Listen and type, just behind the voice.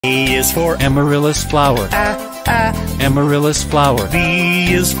A is for Amaryllis flower. Amaryllis flower.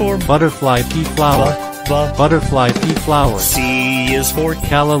 B is for Butterfly pea flower. Butterfly pea flower. C is for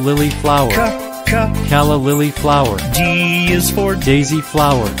Calla lily flower. Calla lily flower. D is for Daisy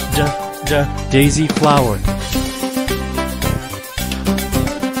flower. Daisy flower.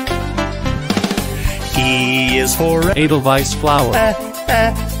 E is for Edelweiss flower.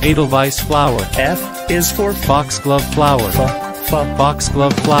 Edelweiss flower. F is for Foxglove flower.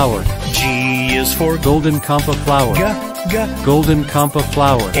 Foxglove flower. G is for Golden Champa flower. Golden Champa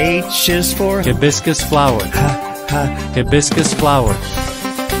flower. H is for Hibiscus flower. Hibiscus flower.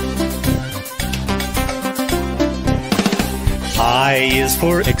 I is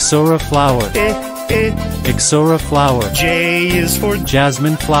for Ixora flower. Ixora flower. J is for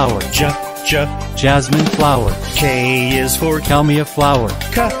Jasmine flower. Jasmine flower. K is for Kalmia flower.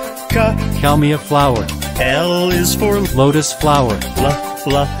 Kalmia flower. L is for Lotus flower.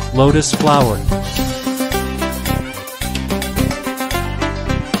 Lotus flower.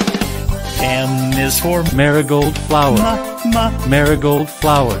 M is for Marigold flower. Marigold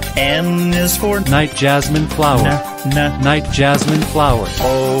flower. N is for Night jasmine flower. Night jasmine flower.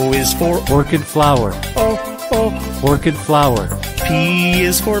 O is for Orchid flower. Orchid flower. P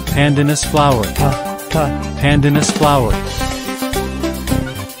is for Pandanus flower. Pandanus flower.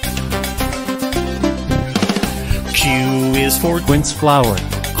 Q is for Quince flower.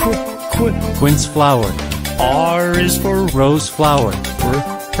 Quince flower. R is for Rose flower.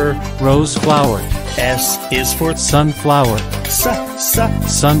 Rose flower. S is for Sunflower.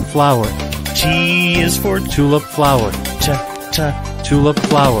 Sunflower. T is for Tulip flower. Tulip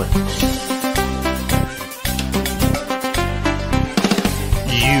flower.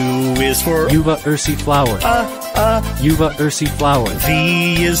 U is for Uva ursi flower. Uva ursi flower.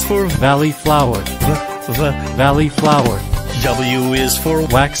 V is for Valley flower. Valley flower. W is for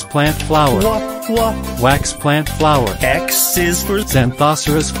Wax plant flower. Wax plant flower. X is for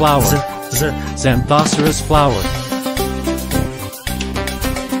Xanthoceras flower. Xanthoceras flower.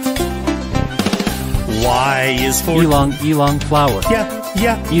 Y is for Ylang flower.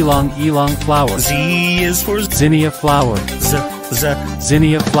 Ylang flower. Z is for Zinnia flower.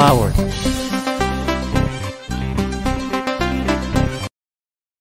 Zinnia flower.